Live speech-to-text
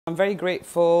I'm very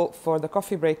grateful for the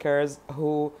coffee breakers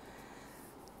who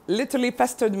literally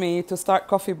pestered me to start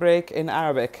coffee break in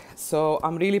Arabic. So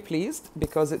I'm really pleased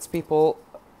because it's people,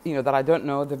 that I don't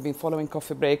know. They've been following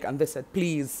coffee break and they said,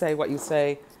 please say what you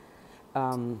say,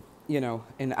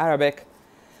 in Arabic.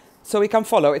 So we can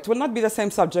follow. It will not be the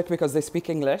same subject because they speak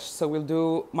English. So we'll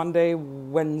do Monday,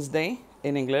 Wednesday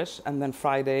in English and then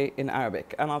Friday in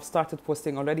Arabic. And I've started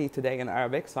posting already today in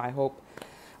Arabic. So I hope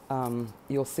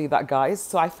you'll see that, guys.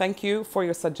 So I thank you for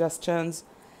your suggestions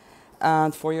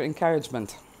and for your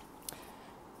encouragement.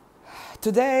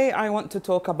 Today, I want to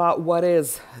talk about what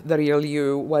is the real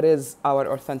you, what is our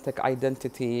authentic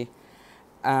identity,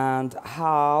 and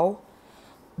how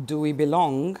do we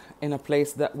belong in a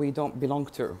place that we don't belong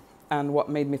to. And what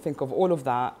made me think of all of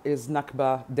that is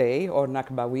Nakba Day or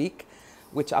Nakba Week,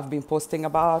 which I've been posting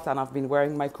about, and I've been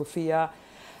wearing my kufiya.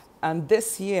 And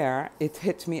this year, it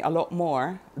hit me a lot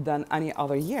more than any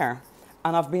other year.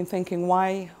 And I've been thinking,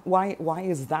 why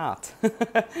is that?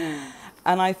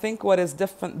 And I think what is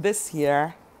different this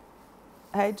year,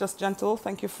 hey, Just Gentle,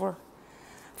 thank you for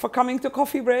coming to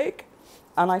coffee break.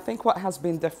 And I think what has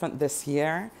been different this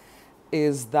year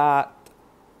is that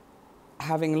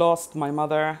having lost my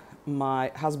mother,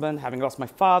 my husband, having lost my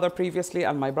father previously,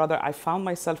 and my brother, I found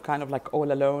myself kind of like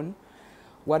all alone.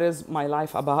 What is my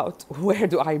life about? Where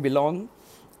do I belong?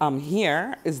 I'm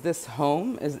here. Is this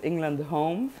home? Is England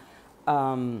home?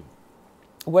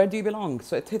 Where do you belong?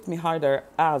 So it hit me harder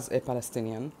as a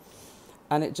Palestinian.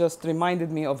 And it just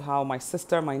reminded me of how my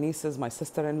sister, my nieces, my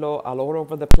sister-in-law are all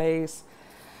over the place,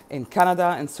 in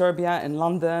Canada, in Serbia, in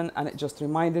London. And it just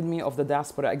reminded me of the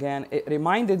diaspora again. It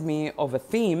reminded me of a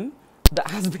theme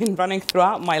that has been running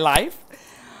throughout my life,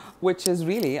 which is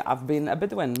really, I've been a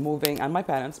Bedouin moving, and my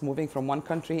parents moving from one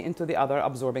country into the other,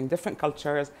 absorbing different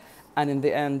cultures. And in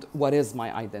the end, what is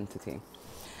my identity?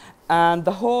 And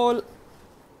the whole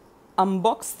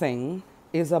Unbox thing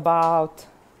is about,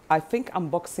 I think,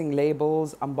 unboxing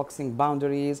labels, unboxing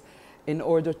boundaries in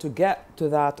order to get to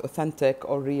that authentic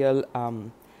or real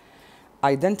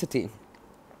identity.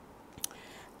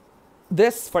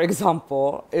 This, for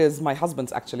example, is my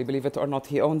husband's, actually, believe it or not.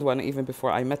 He owned one even before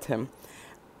I met him.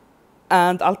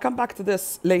 And I'll come back to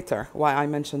this later, why I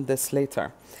mentioned this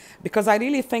later. Because I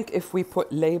really think if we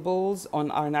put labels on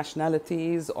our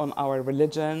nationalities, on our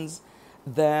religions,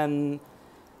 then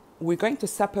we're going to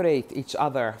separate each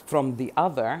other from the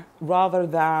other rather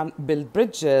than build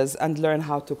bridges and learn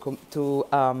how to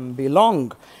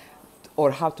belong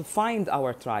or how to find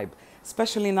our tribe.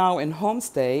 Especially now in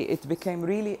homestay, it became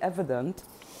really evident,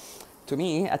 to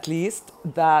me at least,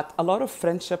 that a lot of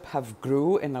friendship have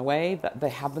grew in a way that they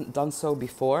haven't done so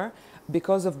before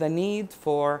because of the need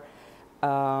for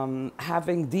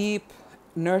having deep,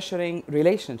 nurturing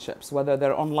relationships, whether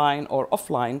they're online or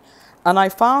offline. And I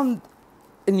found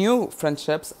new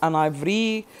friendships, and I've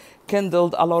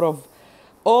rekindled a lot of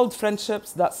old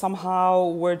friendships that somehow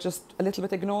were just a little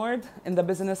bit ignored in the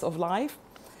business of life.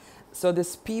 So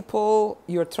this people,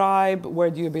 your tribe,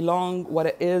 where do you belong, what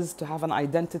it is to have an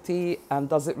identity, and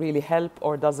does it really help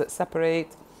or does it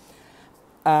separate?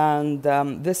 And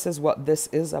this is what this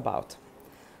is about.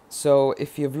 So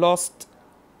if you've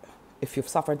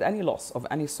suffered any loss of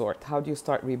any sort, how do you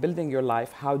start rebuilding your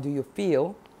life? How do you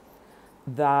feel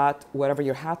that wherever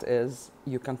your hat is,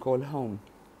 you can call home?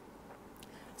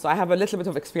 So I have a little bit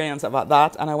of experience about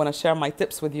that, and I want to share my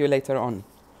tips with you later on.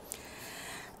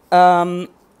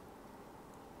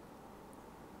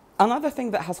 Another thing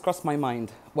that has crossed my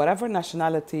mind, whatever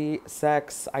nationality,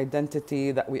 sex,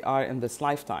 identity that we are in this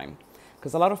lifetime,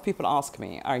 because a lot of people ask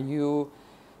me, are you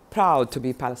proud to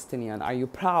be Palestinian? Are you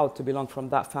proud to belong from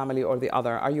that family or the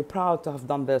other? Are you proud to have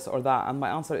done this or that? And my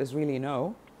answer is really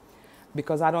no,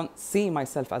 because I don't see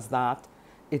myself as that.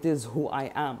 It is who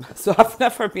I am. So I've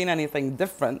never been anything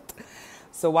different.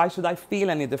 So why should I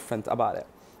feel any different about it?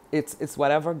 It's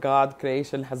whatever God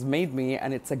creation has made me,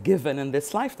 and it's a given in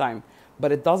this lifetime.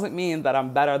 But it doesn't mean that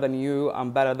I'm better than you,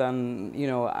 I'm better than,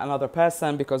 another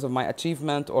person because of my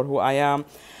achievement or who I am.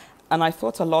 And I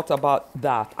thought a lot about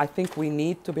that. I think we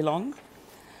need to belong.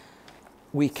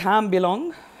 We can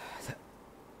belong,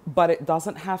 but it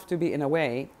doesn't have to be in a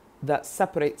way that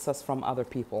separates us from other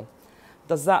people.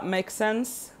 Does that make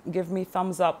sense? Give me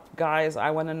thumbs up, guys.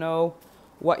 I want to know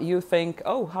what you think.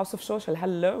 Oh, House of Social,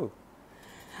 hello.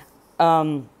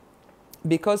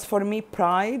 Because for me,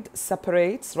 pride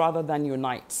separates rather than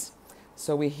unites.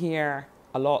 So we hear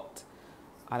a lot,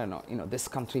 I don't know, this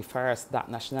country first, that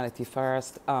nationality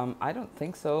first. I don't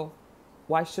think so.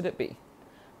 Why should it be?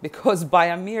 Because by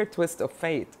a mere twist of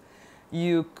fate,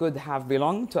 you could have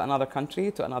belonged to another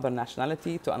country, to another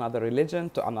nationality, to another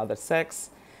religion, to another sex.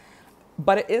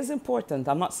 But it is important.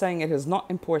 I'm not saying it is not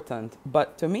important,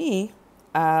 but to me,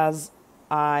 as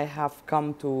I have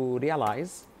come to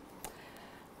realize,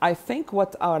 I think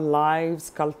what our lives,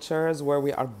 cultures, where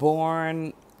we are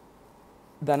born,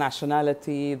 the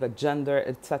nationality, the gender,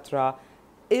 etc.,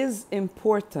 is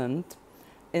important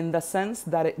in the sense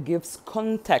that it gives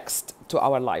context to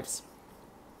our lives.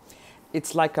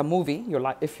 It's like a movie.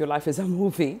 If your life is a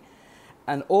movie,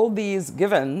 and all these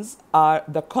givens are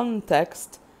the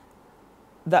context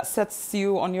that sets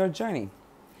you on your journey.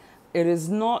 It is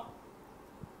not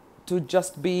to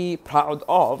just be proud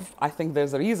of. I think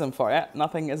there's a reason for it.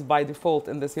 Nothing is by default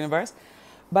in this universe.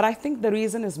 But I think the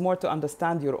reason is more to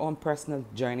understand your own personal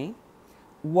journey.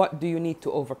 What do you need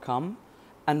to overcome?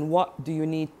 And what do you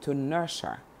need to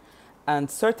nurture? And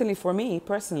certainly for me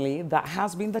personally, that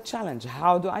has been the challenge.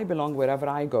 How do I belong wherever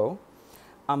I go?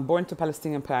 I'm born to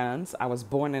Palestinian parents. I was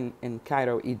born in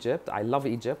Cairo, Egypt. I love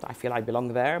Egypt. I feel I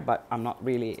belong there, but I'm not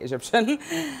really Egyptian.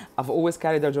 I've always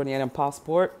carried a Jordanian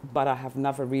passport, but I have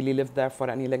never really lived there for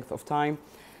any length of time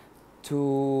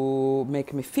to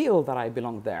make me feel that I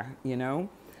belong there, you know?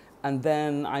 And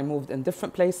then I moved in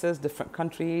different places, different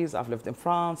countries. I've lived in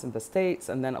France, in the States,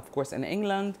 and then of course in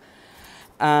England.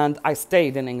 And I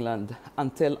stayed in England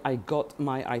until I got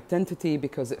my identity,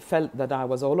 because it felt that I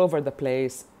was all over the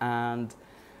place and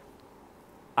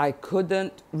I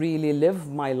couldn't really live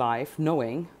my life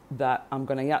knowing that I'm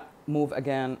going to move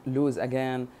again, lose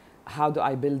again. How do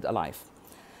I build a life?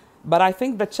 But I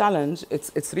think the challenge,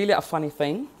 it's really a funny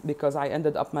thing, because I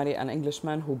ended up marrying an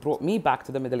Englishman who brought me back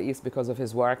to the Middle East because of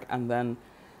his work, and then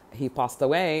he passed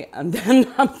away. And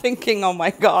then I'm thinking, oh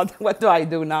my God, what do I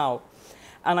do now?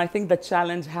 And I think the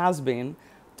challenge has been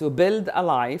to build a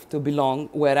life to belong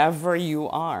wherever you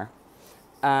are.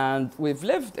 And we've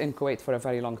lived in Kuwait for a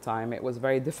very long time. It was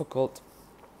very difficult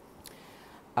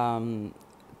to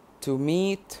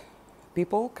meet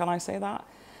people, can I say that?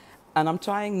 And I'm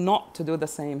trying not to do the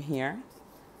same here.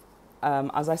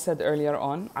 As I said earlier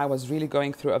on, I was really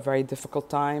going through a very difficult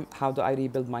time. How do I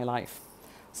rebuild my life?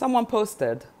 Someone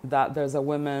posted that there's a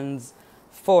women's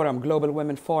forum, global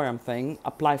women forum thing,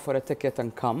 apply for a ticket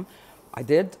and come. I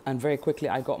did, and very quickly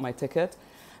I got my ticket.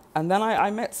 And then I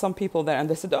met some people there, and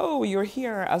they said, oh, you're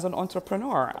here as an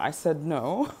entrepreneur. I said,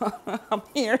 no, I'm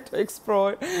here to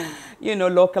explore, you know,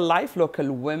 local life,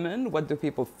 local women. What do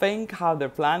people think, how they're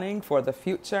planning for the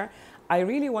future? I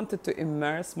really wanted to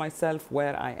immerse myself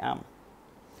where I am,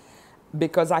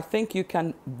 because I think you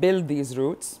can build these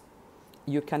roots.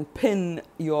 You can pin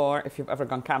if you've ever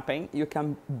gone camping, you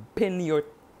can pin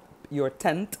your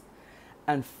tent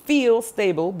and feel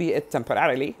stable, be it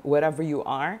temporarily, wherever you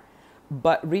are,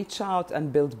 but reach out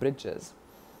and build bridges.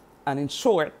 And in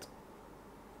short,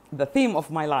 the theme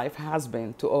of my life has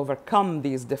been to overcome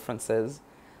these differences,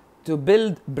 to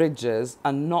build bridges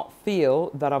and not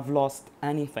feel that I've lost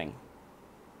anything.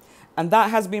 And that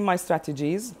has been my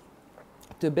strategies,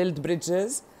 to build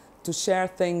bridges, to share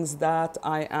things that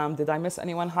I am. Did I miss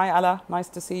anyone? Hi, Ala. Nice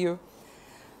to see you.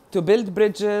 To build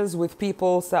bridges with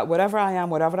people so that wherever I am,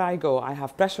 wherever I go, I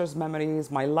have precious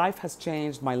memories. My life has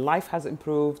changed. My life has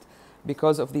improved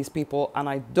because of these people. And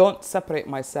I don't separate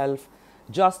myself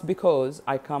just because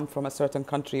I come from a certain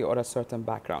country or a certain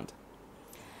background.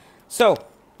 So,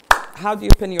 how do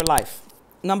you pin your life?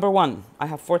 Number one, I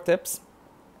have 4 tips,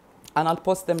 and I'll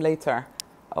post them later.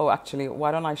 Oh, actually,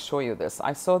 why don't I show you this?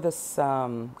 I saw this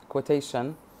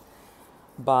quotation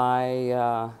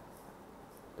by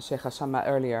Sheikh Hashamma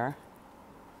earlier,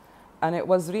 and it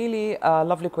was really a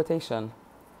lovely quotation.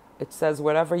 It says,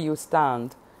 wherever you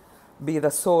stand, be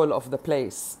the soul of the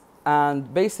place.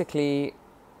 And basically,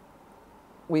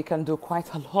 we can do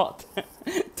quite a lot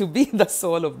to be the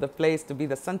soul of the place, to be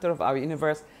the center of our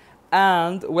universe,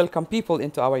 and welcome people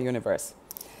into our universe.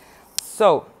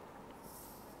 So,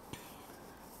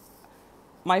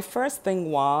 my first thing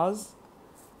was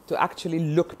to actually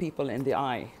look people in the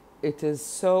eye. It is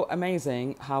so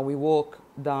amazing how we walk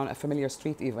down a familiar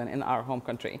street even in our home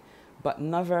country, but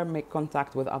never make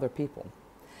contact with other people.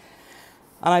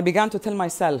 And I began to tell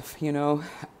myself, you know,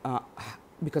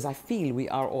 because I feel we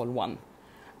are all one.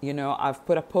 You know, I've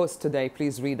put a post today,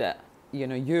 please read it. You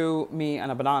know, you, me,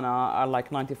 and a banana are like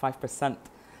 95%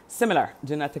 similar,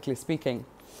 genetically speaking.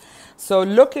 So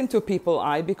look into people's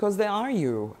eye, because they are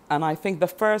you. And I think the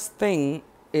first thing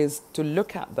is to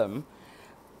look at them.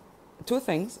 2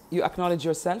 things, you acknowledge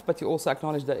yourself, but you also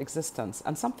acknowledge their existence,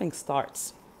 and something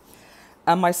starts.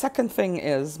 And my second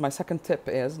tip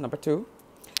is, number 2,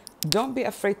 don't be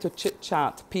afraid to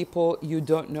chit-chat people you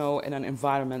don't know in an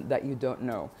environment that you don't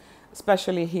know.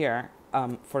 Especially here,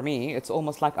 for me, it's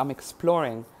almost like I'm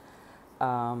exploring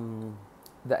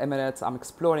the Emirates. I'm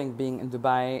exploring being in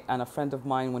Dubai. And a friend of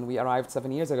mine, when we arrived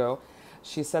 7 years ago,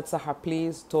 she said, Sahar,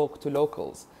 please talk to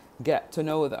locals, get to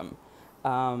know them.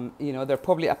 You know, they're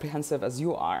probably apprehensive as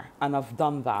you are. And I've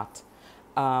done that.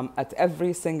 At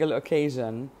every single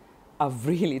occasion, I've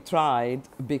really tried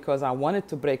because I wanted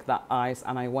to break that ice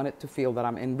and I wanted to feel that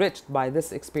I'm enriched by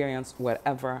this experience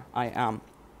wherever I am.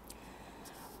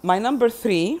 My number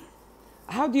 3,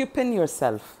 how do you pin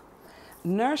yourself?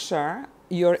 Nurture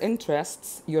your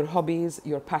interests, your hobbies,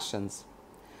 your passions.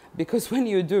 Because when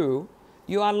you do,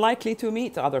 you are likely to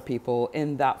meet other people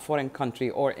in that foreign country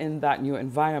or in that new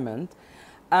environment.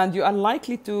 And you are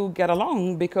likely to get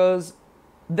along because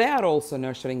they are also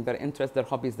nurturing their interests, their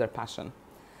hobbies, their passion.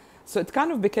 So it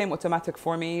kind of became automatic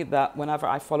for me that whenever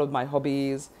I followed my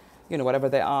hobbies, you know, whatever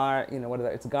they are, you know, whether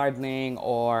it's gardening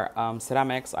or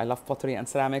ceramics, I love pottery and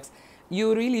ceramics,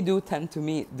 you really do tend to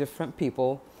meet different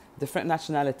people, different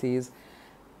nationalities.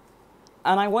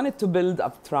 And I wanted to build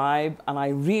a tribe, and I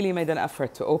really made an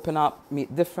effort to open up,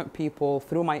 meet different people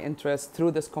through my interests,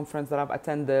 through this conference that I've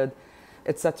attended,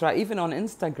 etc. Even on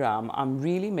Instagram, I'm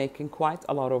really making quite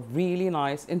a lot of really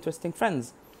nice, interesting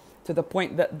friends, to the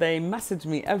point that they message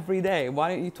me every day. Why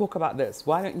don't you talk about this?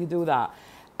 Why don't you do that?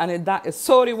 And that is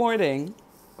so rewarding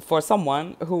for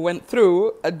someone who went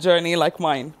through a journey like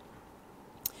mine.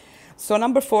 So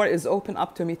number 4 is open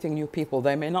up to meeting new people.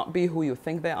 They may not be who you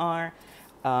think they are.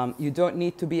 You don't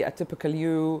need to be a typical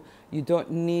you. You don't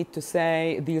need to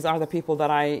say, these are the people that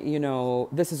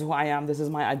this is who I am, this is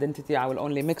my identity, I will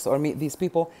only mix or meet these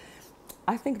people.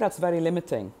 I think that's very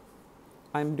limiting.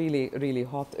 I'm really, really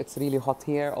hot. It's really hot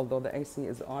here, although the AC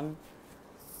is on.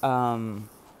 I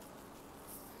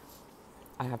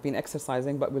have been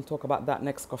exercising, but we'll talk about that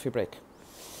next coffee break.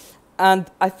 And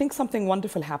I think something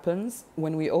wonderful happens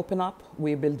when we open up,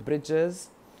 we build bridges,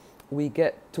 we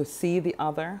get to see the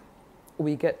other,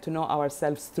 we get to know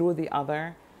ourselves through the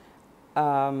other.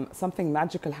 Something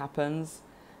magical happens,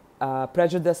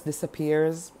 prejudice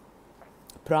disappears,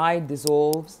 pride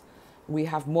dissolves, we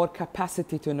have more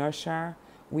capacity to nurture,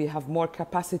 we have more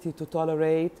capacity to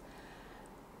tolerate.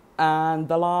 And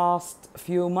the last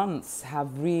few months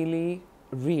have really,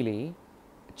 really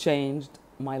changed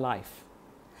my life.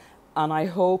 And I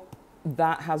hope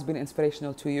that has been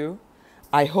inspirational to you.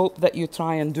 I hope that you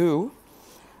try and do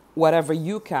whatever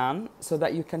you can so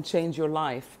that you can change your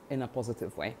life in a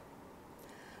positive way.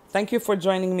 Thank you for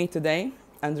joining me today.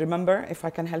 And remember, if I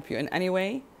can help you in any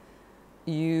way,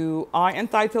 you are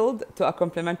entitled to a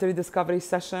complimentary discovery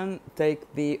session.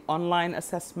 Take the online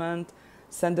assessment,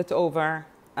 send it over,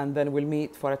 and then we'll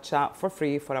meet for a chat for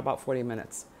free for about 40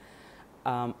 minutes.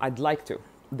 I'd like to.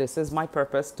 This is my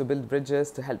purpose, to build bridges,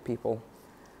 to help people.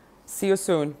 See you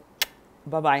soon.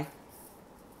 Bye-bye.